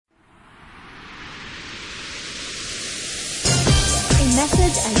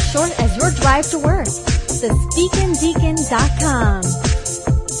message as short as your drive to work. TheSpeakinDeacon.com.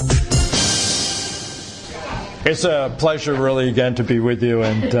 It's a pleasure, really, again, to be with you.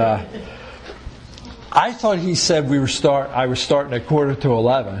 And I thought he said I was starting at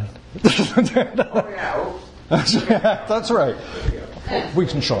 11:45. That's right. We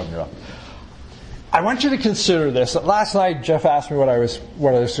can show him up. I want you to consider this. Last night, Jeff asked me what I was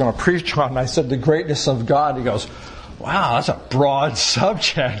going to preach on, and I said the greatness of God. He goes, "Wow, that's a broad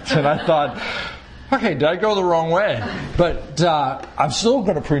subject." And I thought, okay, did I go the wrong way? But I'm still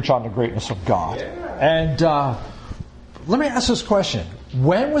going to preach on the greatness of God. And let me ask this question.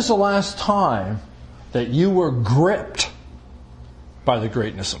 When was the last time that you were gripped by the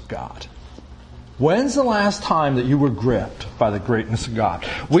greatness of God? When's the last time that you were gripped by the greatness of God?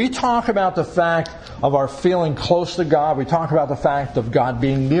 We talk about the fact of our feeling close to God. We talk about the fact of God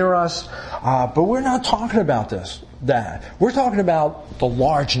being near us. But we're not talking about that. We're talking about the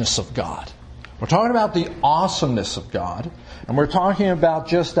largeness of God. We're talking about the awesomeness of God. And we're talking about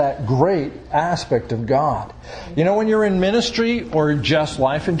just that great aspect of God. You know, when you're in ministry or just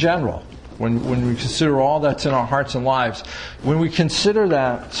life in general, when we consider all that's in our hearts and lives, when we consider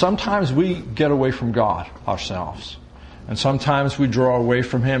that, sometimes we get away from God ourselves. And sometimes we draw away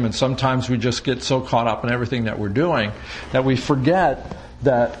from Him, and sometimes we just get so caught up in everything that we're doing that we forget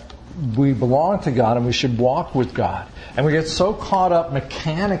that we belong to God and we should walk with God. And we get so caught up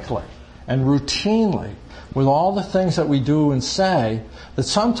mechanically and routinely with all the things that we do and say that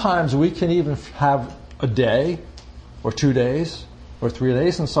sometimes we can even have a day or 2 days or 3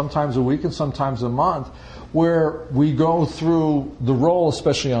 days, and sometimes a week, and sometimes a month, where we go through the role,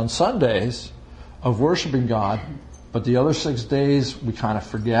 especially on Sundays, of worshiping God, but the other 6 days we kind of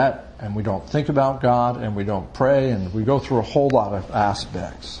forget, and we don't think about God, and we don't pray, and we go through a whole lot of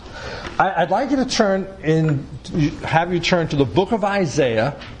aspects. I'd like you to have you turn to the book of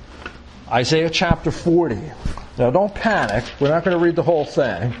Isaiah chapter 40. Now don't panic, we're not going to read the whole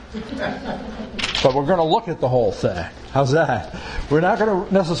thing, but we're going to look at the whole thing. How's that? We're not going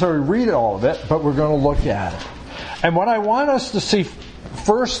to necessarily read all of it, but we're going to look at it. And what I want us to see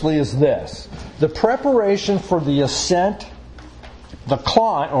firstly is this. The preparation for the ascent,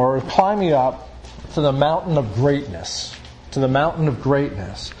 climbing up to the mountain of greatness. To the mountain of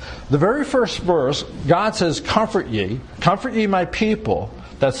greatness. The very first verse, God says, Comfort ye my people,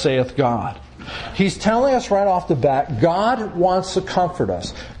 that saith God. He's telling us right off the bat, God wants to comfort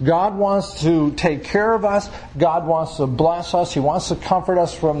us. God wants to take care of us. God wants to bless us. He wants to comfort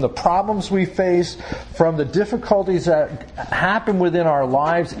us from the problems we face, from the difficulties that happen within our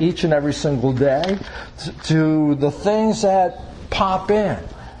lives each and every single day, to the things that pop in.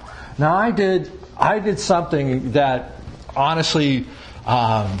 Now I did something that honestly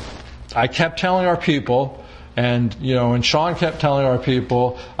I kept telling our people, and Sean kept telling our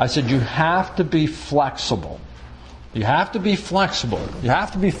people, I said, you have to be flexible. You have to be flexible. You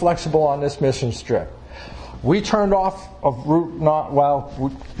have to be flexible on this mission trip. We turned off of Route 9,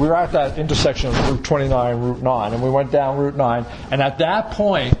 we were at that intersection of Route 29 and Route 9, and we went down Route 9, and at that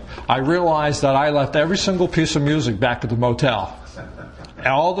point, I realized that I left every single piece of music back at the motel. And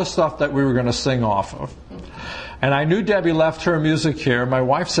all the stuff that we were going to sing off of. And I knew Debbie left her music here. My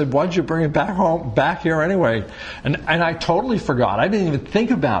wife said, why'd you bring it back here anyway? And I totally forgot. I didn't even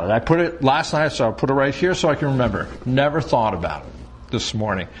think about it. I put it last night, so I put it right here so I can remember. Never thought about it this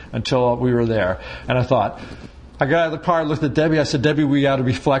morning until we were there. And I thought, I got out of the car, looked at Debbie. I said, Debbie, we got to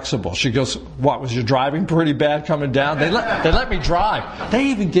be flexible. She goes, what, was your driving pretty bad coming down? They let me drive. They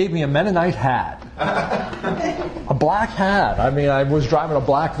even gave me a Mennonite hat. A black hat. I mean, I was driving a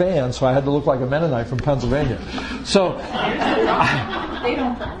black van, so I had to look like a Mennonite from Pennsylvania. So they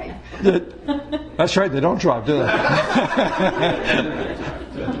don't drive. That's right, they don't drive, do they?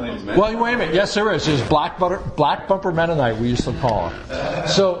 Well, wait a minute. Yes, there is. There's black bumper Mennonite, we used to call it.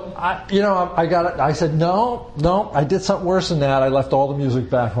 So I got it. I said, no, I did something worse than that. I left all the music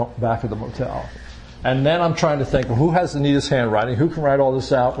back at the motel. And then I'm trying to think, well, who has the neatest handwriting? Who can write all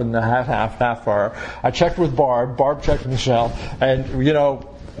this out in a half hour? I checked with Barb. Barb checked with Michelle. And,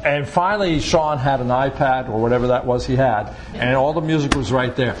 and finally Sean had an iPad or whatever that was he had. And all the music was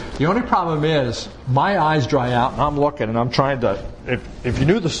right there. The only problem is my eyes dry out and I'm looking and I'm trying to, if you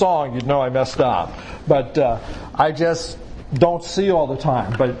knew the song, you'd know I messed up. But I just don't see all the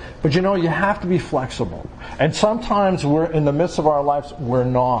time. But you have to be flexible. And sometimes we're in the midst of our lives, we're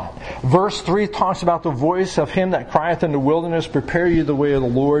not. Verse 3 talks about the voice of him that crieth in the wilderness, prepare ye the way of the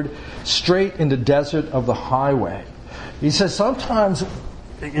Lord, straight in the desert of the highway. He says sometimes,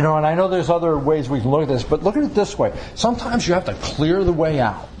 and I know there's other ways we can look at this, but look at it this way. Sometimes you have to clear the way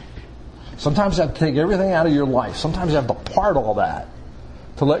out. Sometimes you have to take everything out of your life. Sometimes you have to part all that.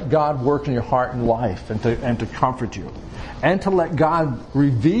 to let God work in your heart and life and to comfort you, and to let God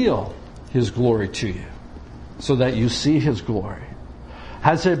reveal His glory to you so that you see His glory.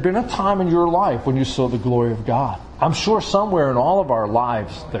 Has there been a time in your life when you saw the glory of God? I'm sure somewhere in all of our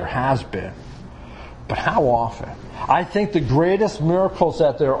lives there has been. But how often? I think the greatest miracles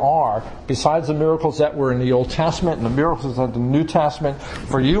that there are, besides the miracles that were in the Old Testament and the miracles of the New Testament,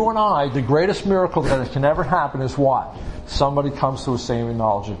 for you and I, the greatest miracle that can ever happen is what? Somebody comes to a saving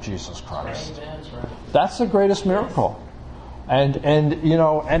knowledge of Jesus Christ. That's the greatest miracle. And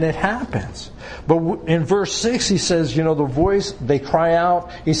it happens. But in verse 6 he says, the voice, they cry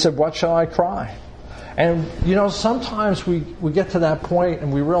out. He said, what shall I cry? And, sometimes we get to that point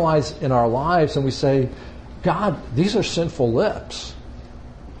and we realize in our lives and we say, God, these are sinful lips.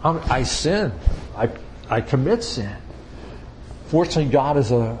 I sin. I commit sin. Fortunately, God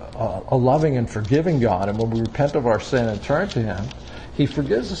is a loving and forgiving God. And when we repent of our sin and turn to Him, He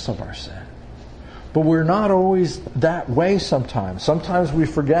forgives us of our sin. But we're not always that way sometimes. Sometimes we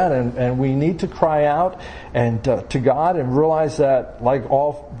forget and we need to cry out and to God and realize that like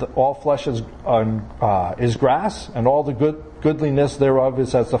all flesh is grass, and all the goodliness thereof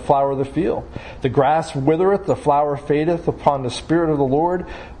is as the flower of the field. The grass withereth, the flower fadeth, upon the Spirit of the Lord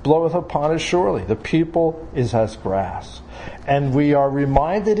bloweth upon it surely. The people is as grass. And we are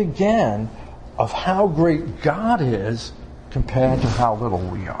reminded again of how great God is compared to how little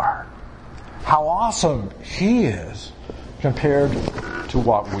we are. How awesome He is compared to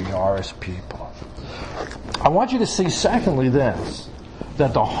what we are as people. I want you to see, secondly, this,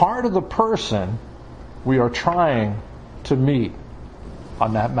 that the heart of the person we are trying to meet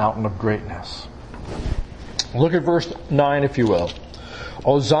on that mountain of greatness. Look at verse 9, if you will.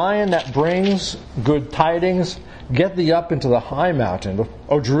 O Zion, that brings good tidings, get thee up into the high mountain.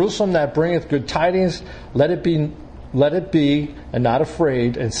 O Jerusalem, that bringeth good tidings, let it be, and not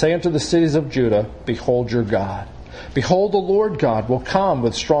afraid, and say unto the cities of Judah, behold your God. Behold, the Lord God will come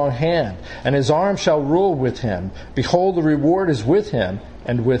with strong hand, and His arm shall rule with Him. Behold, the reward is with Him,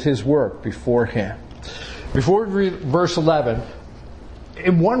 and with His work before Him. Before we read verse 11,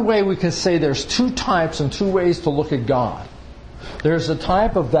 in one way we can say there's two types and two ways to look at God. There's the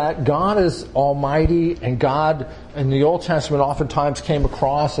type of that God is almighty, and God in the Old Testament oftentimes came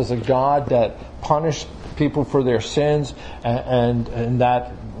across as a God that punished people for their sins, and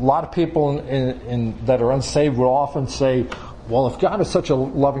that a lot of people that are unsaved will often say, well, if God is such a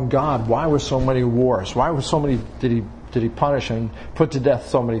loving God, why were so many wars? Why were so many did he punish and put to death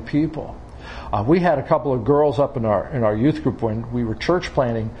so many people? We had a couple of girls up in our youth group when we were church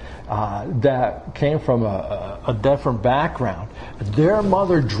planting that came from a different background. Their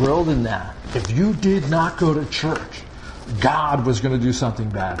mother drilled in that if you did not go to church, God was going to do something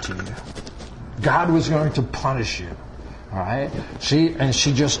bad to you. God was going to punish you. All right? She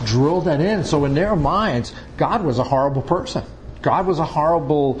just drilled that in. So in their minds, God was a horrible person. God was a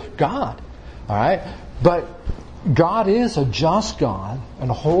horrible God. All right? But God is a just God and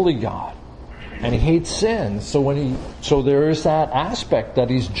a holy God. And He hates sin. So there is that aspect that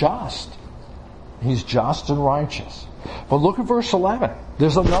He's just. He's just and righteous. But look at verse 11.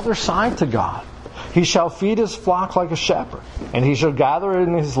 There's another side to God. He shall feed His flock like a shepherd, and He shall gather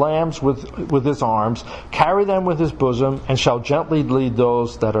in His lambs with His arms, carry them with His bosom, and shall gently lead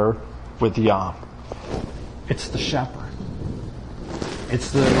those that are with young. It's the shepherd.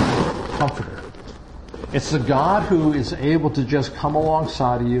 It's the comforter. It's the God who is able to just come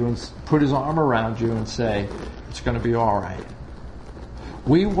alongside of you and put His arm around you and say, it's going to be all right.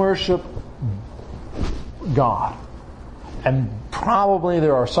 We worship God. And probably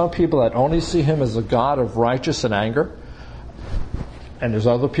there are some people that only see Him as a God of righteousness and anger. And there's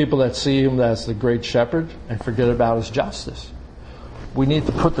other people that see Him as the great shepherd and forget about His justice. We need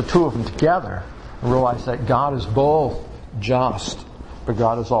to put the two of them together and realize that God is both just, but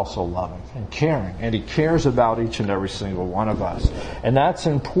God is also loving and caring. And He cares about each and every single one of us. And that's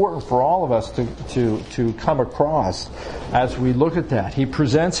important for all of us to come across as we look at that. He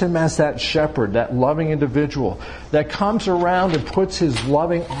presents Him as that shepherd, that loving individual that comes around and puts His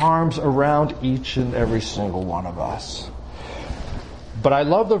loving arms around each and every single one of us. But I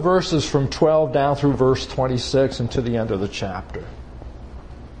love the verses from 12 down through verse 26 and to the end of the chapter.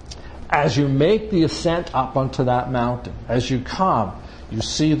 As you make the ascent up unto that mountain, as you come, you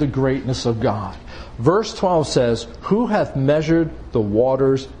see the greatness of God. Verse 12 says, who hath measured the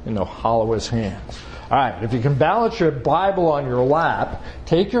waters in the hollow of His hands? All right, if you can balance your Bible on your lap,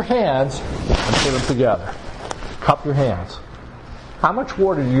 take your hands and put them together. Cup your hands. How much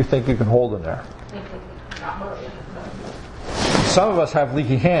water do you think you can hold in there? Some of us have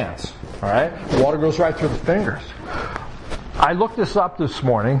leaky hands. All right, water goes right through the fingers. I looked this up this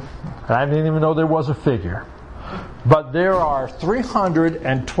morning, and I didn't even know there was a figure. But there are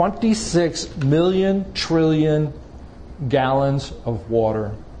 326 million trillion gallons of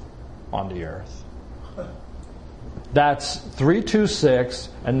water on the earth. That's 326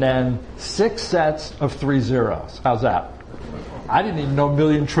 and then 6 sets of 3 zeros. How's that? I didn't even know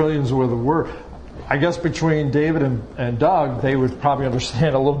million trillions were the word. I guess between David and Doug, they would probably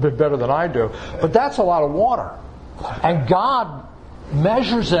understand a little bit better than I do. But that's a lot of water. And God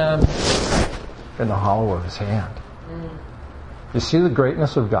measures them in the hollow of His hand. You see the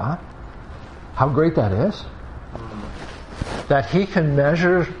greatness of God? How great that is? That He can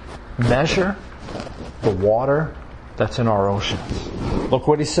measure the water that's in our oceans. Look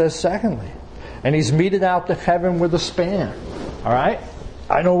what He says secondly. And He's meted out the heaven with a span. All right?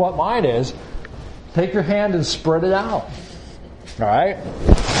 I know what mine is. Take your hand and spread it out. All right?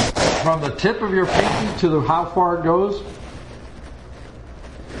 From the tip of your pinky to how far it goes.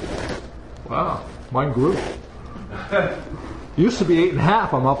 Wow, mine grew. Used to be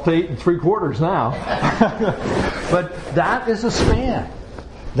 8.5. I'm up to 8 3/4 now. But that is a span.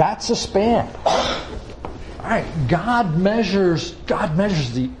 That's a span. All right, God measures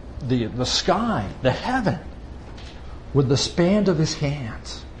the sky, the heaven, with the span of His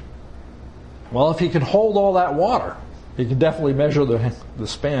hands. Well, if He can hold all that water, He can definitely measure the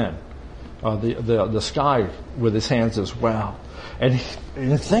span, the sky with His hands as well. And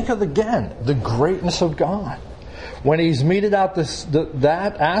think of again the greatness of God. When He's meted out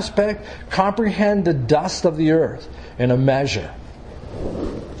that aspect, comprehend the dust of the earth in a measure.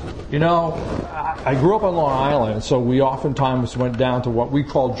 You know, I grew up on Long Island, so we oftentimes went down to what we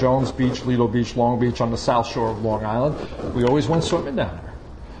call Jones Beach, Lido Beach, Long Beach on the south shore of Long Island. We always went swimming down there.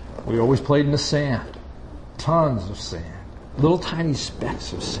 We always played in the sand. Tons of sand. Little tiny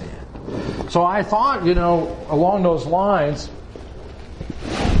specks of sand. So I thought, you know, along those lines,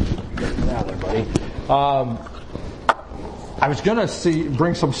 now there, buddy. I was going to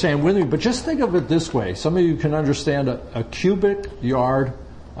bring some sand with me, but just think of it this way. Some of you can understand a cubic yard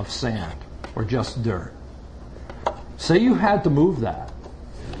of sand, or just dirt. Say you had to move that,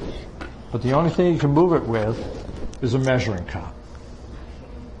 but the only thing you can move it with is a measuring cup.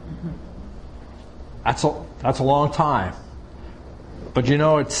 That's a long time. But you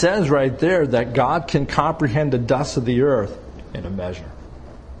know, it says right there that God can comprehend the dust of the earth in a measure.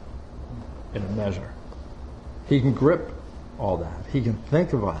 In a measure. He can grip all that. He can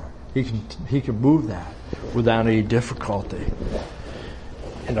think about it. He can move that without any difficulty.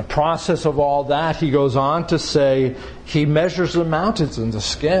 In the process of all that, He goes on to say He measures the mountains in the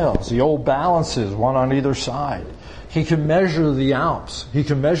scales, the old balances, one on either side. He can measure the Alps. He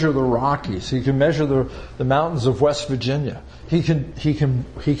can measure the Rockies. He can measure the mountains of West Virginia. He can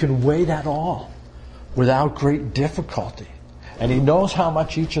weigh that all without great difficulty. And He knows how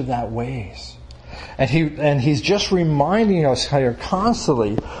much each of that weighs. And He's just reminding us here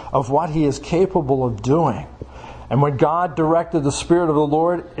constantly of what He is capable of doing. And when God directed the Spirit of the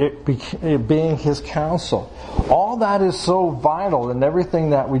Lord, it being His counsel. All that is so vital in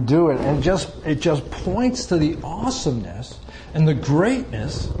everything that we do. And it just points to the awesomeness and the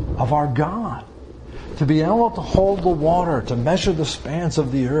greatness of our God. To be able to hold the water, to measure the spans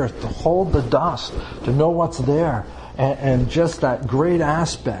of the earth, to hold the dust, to know what's there. And just that great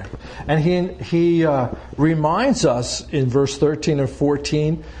aspect. And he reminds us in verse 13 and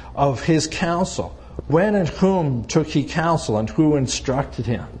 14 of His counsel. When and whom took He counsel, and who instructed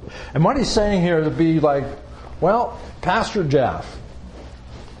Him? And what He's saying here to be like, well, Pastor Jeff,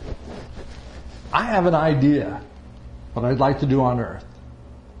 I have an idea what I'd like to do on earth.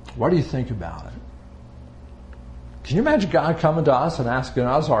 What do you think about it? Can you imagine God coming to us and asking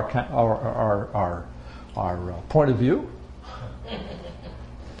us our point of view?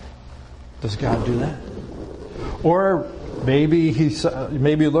 Does God do that? Or maybe he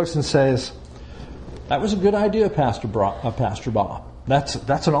looks and says, "That was a good idea, Pastor Bob.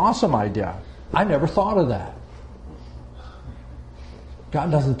 That's an awesome idea. I never thought of that."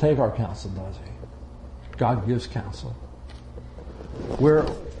 God doesn't take our counsel, does He? God gives counsel.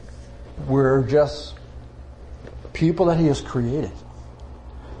 We're just people that He has created.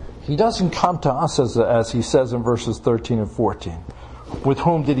 He doesn't come to us as He says in verses 13 and 14. With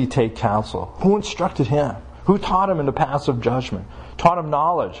whom did He take counsel? Who instructed Him? Who taught Him in the paths of judgment? Taught Him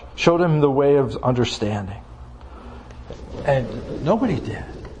knowledge? Showed Him the way of understanding? And nobody did.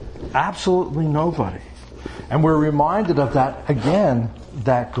 Absolutely nobody. And we're reminded of that again,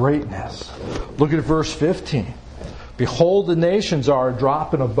 that greatness. Look at verse 15. Behold, the nations are a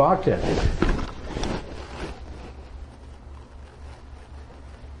drop in a bucket.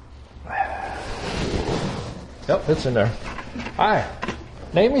 Yep, it's in there. All right.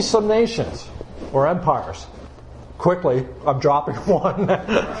 Name me some nations or empires. Quickly, I'm dropping one.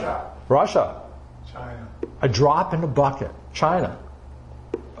 Russia. China. A drop in the bucket. China.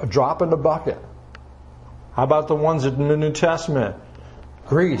 A drop in the bucket. How about the ones in the New Testament?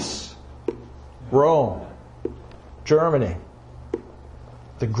 Greece. Rome. Germany.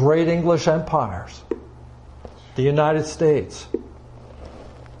 The great English empires. The United States.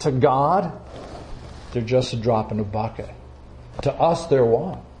 To God, they're just a drop in the bucket. To us, they're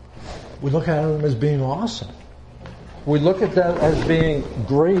what? We look at them as being awesome. We look at them as being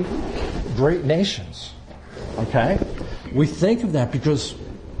great, great nations. Okay? We think of that because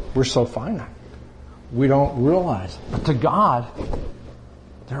we're so finite. We don't realize. But to God,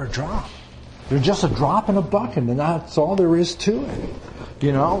 they're a drop. They're just a drop in a bucket, and that's all there is to it.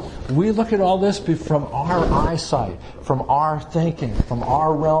 You know, we look at all this from our eyesight, from our thinking, from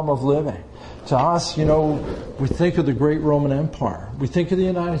our realm of living. To us, you know, we think of the great Roman Empire. We think of the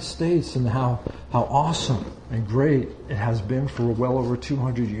United States and how awesome and great it has been for well over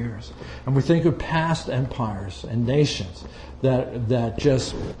 200 years. And we think of past empires and nations that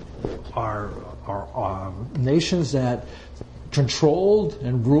just are nations that controlled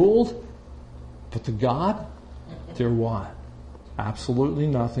and ruled. But to God, they're what? Absolutely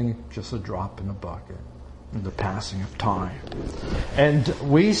nothing, just a drop in a bucket in the passing of time. And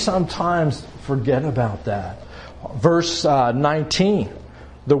we sometimes forget about that. Verse 19,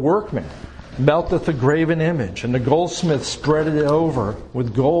 the workman melteth the graven image, and the goldsmith spread it over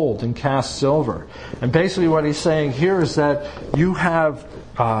with gold and cast silver. And basically what he's saying here is that you have...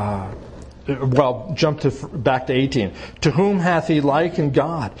 back to 18. To whom hath he likened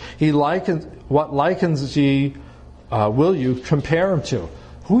God? What likens ye will you compare him to?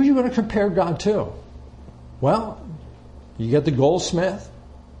 Who are you going to compare God to? Well, you get the goldsmith,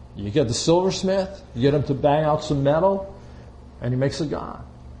 you get the silversmith, you get him to bang out some metal, and he makes a god.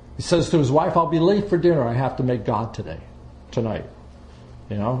 He says to his wife, I'll be late for dinner, I have to make God tonight.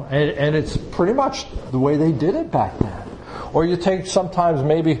 You know, and it's pretty much the way they did it back then. Or you take sometimes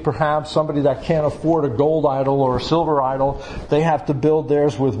perhaps somebody that can't afford a gold idol or a silver idol, they have to build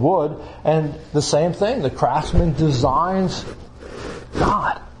theirs with wood. And the same thing, the craftsman designs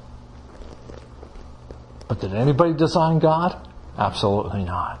God. But did anybody design God? Absolutely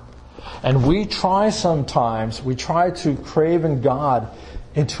not. And we try to crave God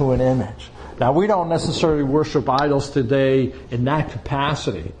into an image. Now we don't necessarily worship idols today in that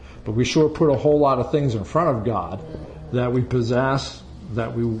capacity, but we sure put a whole lot of things in front of God that we possess,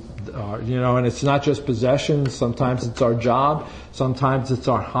 that we, and it's not just possessions. Sometimes it's our job. Sometimes it's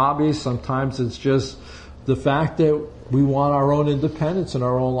our hobbies. Sometimes it's just the fact that we want our own independence in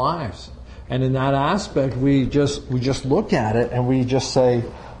our own lives. And in that aspect, we just look at it and we just say,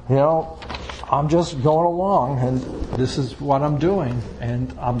 I'm just going along and this is what I'm doing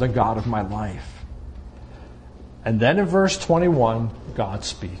and I'm the God of my life. And then in verse 21, God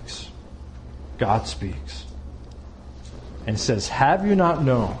speaks. God speaks. And says, have you not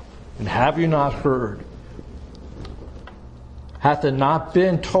known, and have you not heard? Hath it not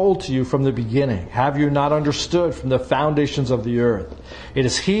been told to you from the beginning? Have you not understood from the foundations of the earth? It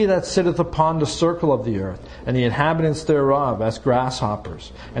is he that sitteth upon the circle of the earth, and the inhabitants thereof as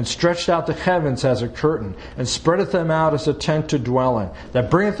grasshoppers, and stretched out the heavens as a curtain, and spreadeth them out as a tent to dwell in,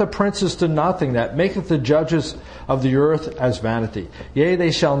 that bringeth the princes to nothing, that maketh the judges of the earth as vanity. Yea,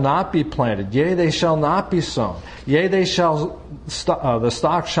 they shall not be planted, yea, they shall not be sown, yea, the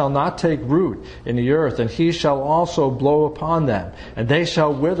stock shall not take root in the earth, and he shall also blow upon them, and they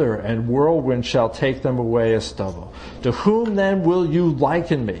shall wither, and whirlwind shall take them away as stubble. To whom then will you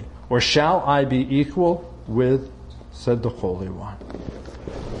liken me, or shall I be equal with, said the Holy One.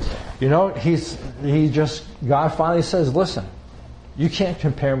 God finally says, listen, you can't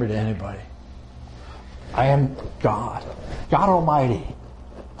compare me to anybody. I am God. God Almighty.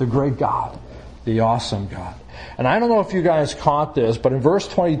 The great God. The awesome God. And I don't know if you guys caught this, but in verse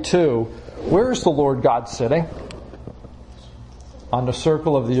 22, where is the Lord God sitting? On the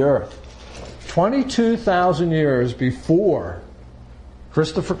circle of the earth. 22,000 years before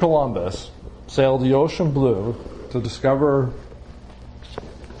Christopher Columbus sailed the ocean blue to discover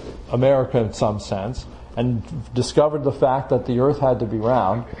America in some sense, and discovered the fact that the earth had to be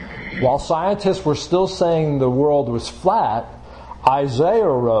round, while scientists were still saying the world was flat, Isaiah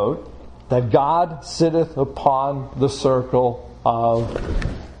wrote that God sitteth upon the circle of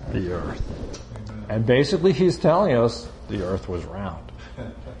the earth. And basically he's telling us the earth was round.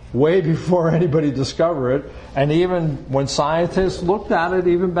 Way before anybody discovered it. And even when scientists looked at it,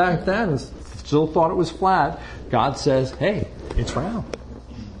 even back then, and still thought it was flat, God says, hey, it's round.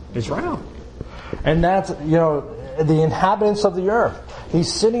 It's round. And that's, the inhabitants of the earth.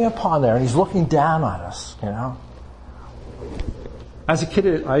 He's sitting upon there and he's looking down on us, As a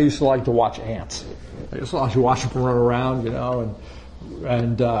kid, I used to like to watch ants. I used to like to watch them run around,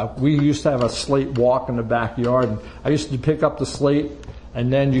 and we used to have a slate walk in the backyard. And I used to pick up the slate,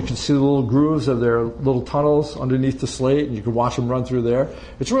 and then you could see the little grooves of their little tunnels underneath the slate, and you could watch them run through there.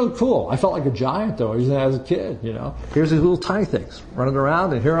 It's really cool. I felt like a giant, though, even as a kid, Here's these little tiny things running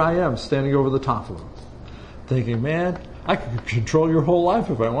around, and here I am standing over the top of them, thinking, man, I could control your whole life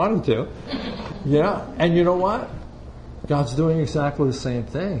if I wanted to. And you know what? God's doing exactly the same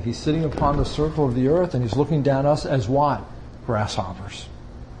thing. He's sitting upon the circle of the earth, and he's looking down us as what? Grasshoppers.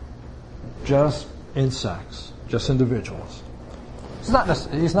 Just insects. Just individuals. He's not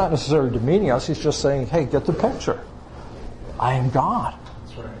necessarily demeaning us. He's just saying, hey, get the picture. I am God.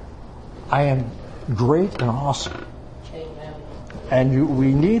 That's right. I am great and awesome. Amen. And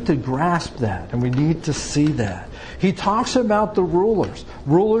we need to grasp that, and we need to see that. He talks about the rulers.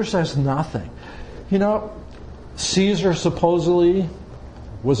 Rulers as nothing. Caesar supposedly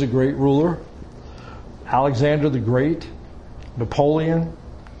was a great ruler. Alexander the Great, Napoleon.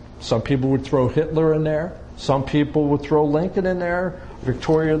 Some people would throw Hitler in there. Some people would throw Lincoln in there.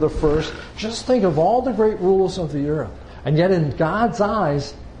 Victoria the First. Just think of all the great rulers of the earth. And yet in God's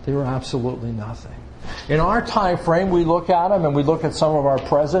eyes, they were absolutely nothing. In our time frame, we look at them and we look at some of our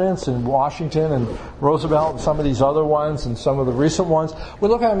presidents in Washington and Roosevelt and some of these other ones and some of the recent ones. We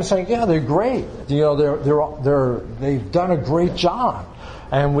look at them and say, yeah, they're great. They've done a great job.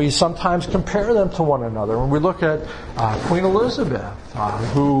 And we sometimes compare them to one another. When we look at Queen Elizabeth,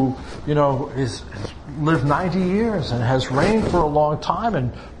 who has lived 90 years and has reigned for a long time,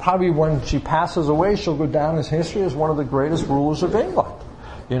 and probably when she passes away, she'll go down in history as one of the greatest rulers of England.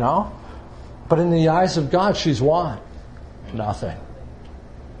 But in the eyes of God, she's what? Nothing.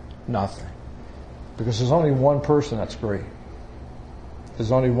 Nothing. Because there's only one person that's great.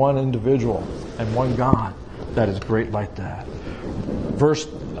 There's only one individual and one God that is great like that. Verse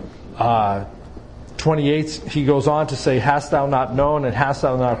 28, he goes on to say, hast thou not known and hast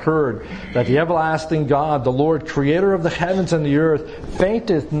thou not heard that the everlasting God, the Lord, creator of the heavens and the earth,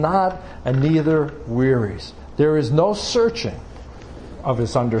 fainteth not and neither wearies. There is no searching of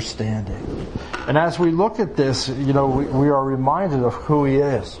his understanding. And as we look at this, we are reminded of who he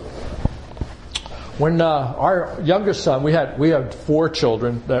is. When our youngest son, we had 4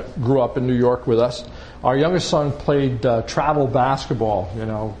 children that grew up in New York with us. Our youngest son played travel basketball.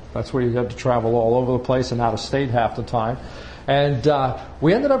 That's where you had to travel all over the place and out of state half the time. And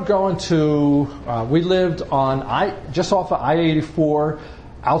we ended up going to. We lived on just off of I-84,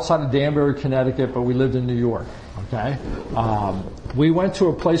 outside of Danbury, Connecticut, but we lived in New York. Okay. We went to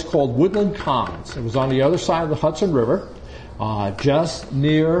a place called Woodland Commons. It was on the other side of the Hudson River, just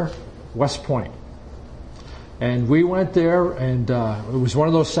near West Point. And we went there, and it was one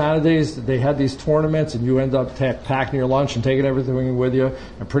of those Saturdays that they had these tournaments, and you end up packing your lunch and taking everything with you.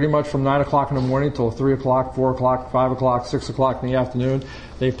 And pretty much from 9 o'clock in the morning till 3 o'clock, 4 o'clock, 5 o'clock, 6 o'clock in the afternoon,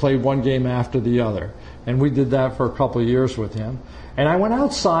 they played one game after the other. And we did that for a couple of years with him. And I went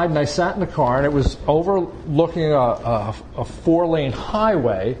outside, and I sat in the car, and it was overlooking a 4-lane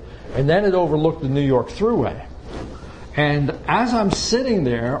highway, and then it overlooked the New York Thruway. And as I'm sitting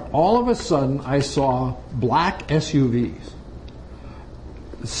there, all of a sudden I saw black SUVs.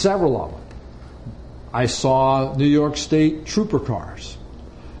 Several of them. I saw New York State trooper cars.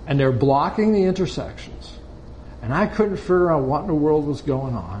 And they're blocking the intersections. And I couldn't figure out what in the world was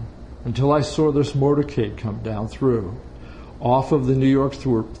going on until I saw this motorcade come down through, off of the New York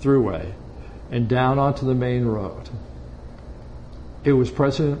Thruway, and down onto the main road. It was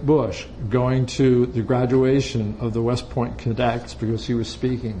President Bush going to the graduation of the West Point cadets because he was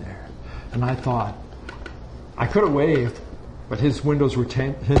speaking there. And I thought, I could have waved, but his windows were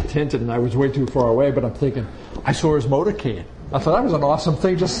tinted and I was way too far away, but I'm thinking, I saw his motorcade. I thought that was an awesome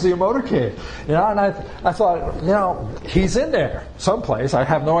thing just to see a motorcade. And I thought, he's in there someplace. I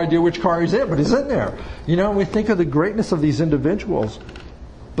have no idea which car he's in, but he's in there. We think of the greatness of these individuals.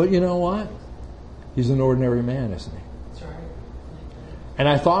 But you know what? He's an ordinary man, isn't he? And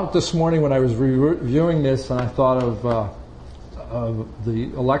I thought this morning when I was reviewing this, and I thought of the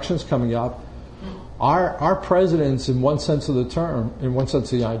elections coming up, our presidents, in one sense of the term, in one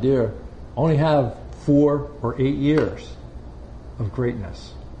sense of the idea, only have 4 or 8 years of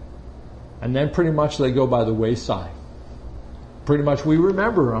greatness. And then pretty much they go by the wayside. Pretty much we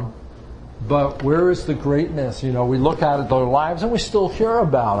remember them, but where is the greatness? We look at their lives and we still hear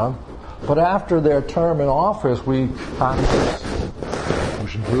about them, but after their term in office, we kind of just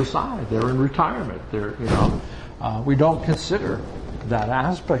push them to the side. They're in retirement. We don't consider that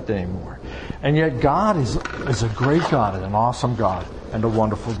aspect anymore. And yet God is a great God and an awesome God and a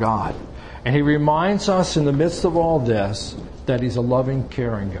wonderful God. And He reminds us in the midst of all this that He's a loving,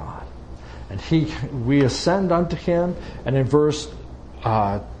 caring God. And we ascend unto Him, and in verse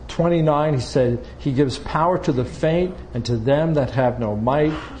 29 He said, He gives power to the faint, and to them that have no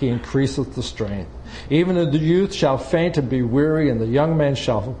might He increaseth the strength. Even the youth shall faint and be weary, and the young men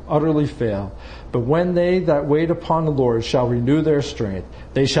shall utterly fail. But when they that wait upon the Lord shall renew their strength,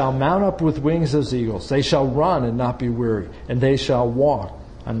 they shall mount up with wings as eagles. They shall run and not be weary, and they shall walk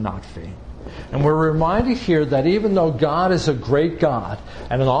and not faint. And we're reminded here that even though God is a great God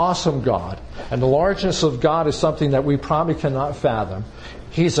and an awesome God, and the largeness of God is something that we probably cannot fathom,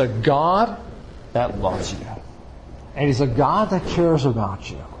 He's a God that loves you. And He's a God that cares about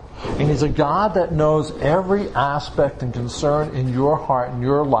you. And He's a God that knows every aspect and concern in your heart and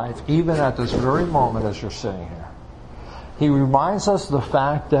your life, even at this very moment as you're sitting here. He reminds us of the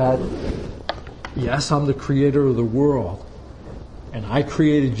fact that, yes, I'm the creator of the world, and I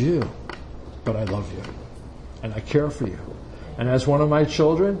created you, but I love you, and I care for you. And as one of my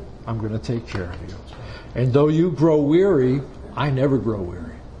children, I'm going to take care of you. And though you grow weary, I never grow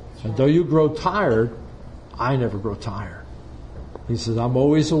weary. And though you grow tired, I never grow tired. He says, I'm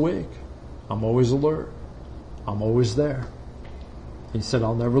always awake. I'm always alert. I'm always there. He said,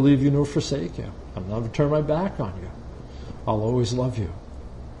 I'll never leave you nor forsake you. I'll never turn my back on you. I'll always love you.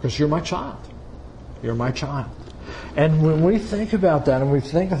 Because you're my child. You're my child. And when we think about that, and we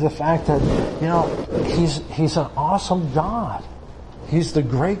think of the fact that, He's an awesome God. He's the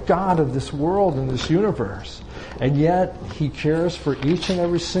great God of this world and this universe. And yet, He cares for each and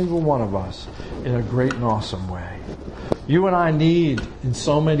every single one of us in a great and awesome way. You and I need, in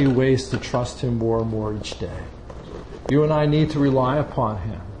so many ways, to trust Him more and more each day. You and I need to rely upon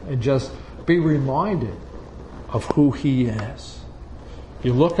Him and just be reminded of who He is.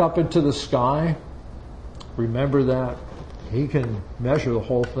 You look up into the sky, remember that He can measure the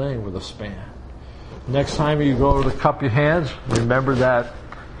whole thing with a span. Next time you go to cup your hands, remember that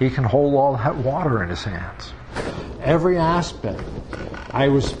He can hold all that water in His hands. Every aspect. I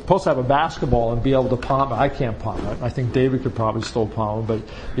was supposed to have a basketball and be able to palm it. I can't palm it. I think David could probably still palm it.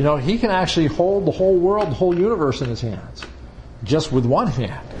 But, He can actually hold the whole world, the whole universe in His hands. Just with one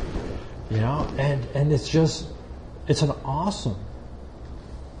hand. And it's an awesome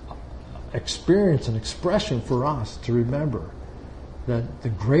experience and expression for us to remember that the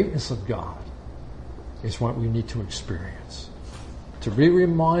greatness of God is what we need to experience. To be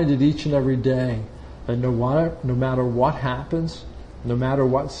reminded each and every day that no matter what happens, no matter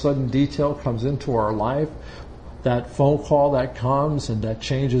what sudden detail comes into our life, that phone call that comes and that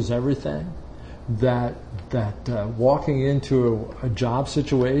changes everything, that walking into a job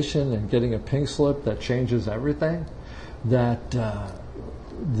situation and getting a pink slip that changes everything, that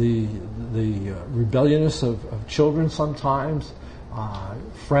the rebelliousness of children sometimes,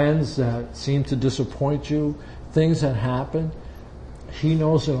 friends that seem to disappoint you, things that happen, He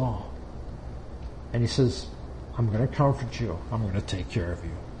knows it all. And He says, I'm going to comfort you. I'm going to take care of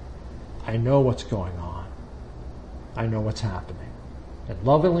you. I know what's going on. I know what's happening. And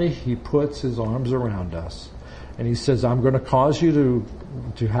lovingly, He puts His arms around us. And He says, I'm going to cause you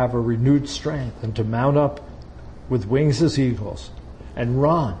to have a renewed strength and to mount up with wings as eagles and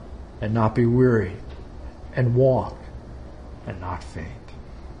run and not be weary and walk and not faint.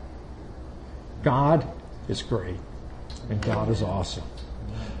 God is great and God is awesome.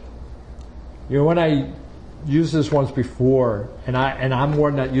 When I used this once before, and I'm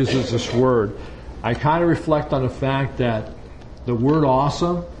one that uses this word, I kind of reflect on the fact that the word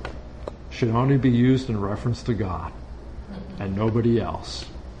awesome should only be used in reference to God and nobody else.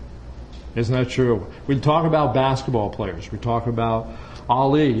 Isn't that true? We talk about basketball players. We talk about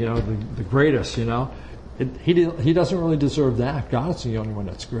Ali, the greatest, He doesn't really deserve that. God's the only one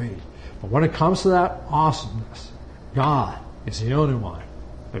that's great. But when it comes to that awesomeness, God is the only one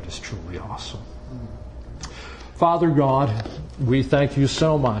that is truly awesome. Father God, we thank You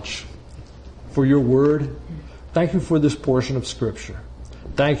so much for Your word. Thank You for this portion of Scripture.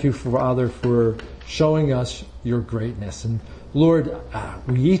 Thank You, Father, for showing us Your greatness. And Lord,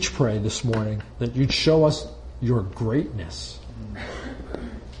 we each pray this morning that You'd show us Your greatness.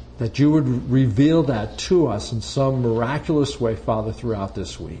 That You would reveal that to us in some miraculous way, Father, throughout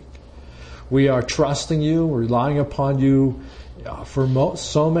this week. We are trusting You, relying upon You for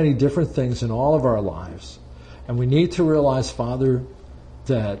so many different things in all of our lives. And we need to realize, Father,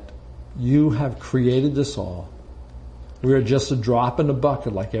 that You have created this all. We are just a drop in the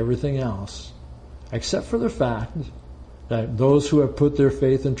bucket like everything else, except for the fact that those who have put their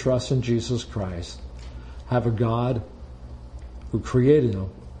faith and trust in Jesus Christ have a God who created them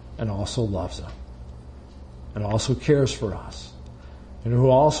and also loves them and also cares for us, and who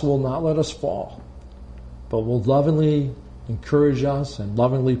also will not let us fall, but will lovingly encourage us and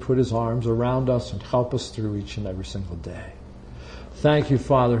lovingly put his arms around us and help us through each and every single day. Thank you,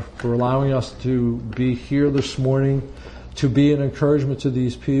 Father, for allowing us to be here this morning, to be an encouragement to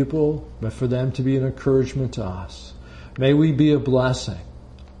these people, but for them to be an encouragement to us. May we be a blessing.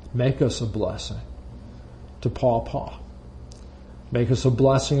 Make us a blessing to Paw. Make us a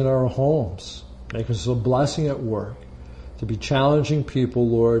blessing in our homes. Make us a blessing at work, to be challenging people,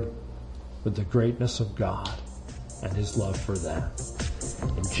 Lord, with the greatness of God and his love for them.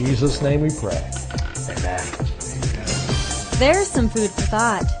 In Jesus' name we pray. Amen. There's some food for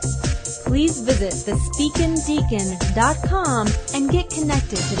thought. Please visit thespeakingdeacon.com and get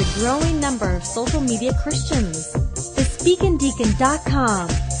connected to the growing number of social media Christians. Thespeakingdeacon.com.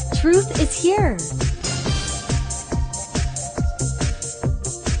 Truth is here.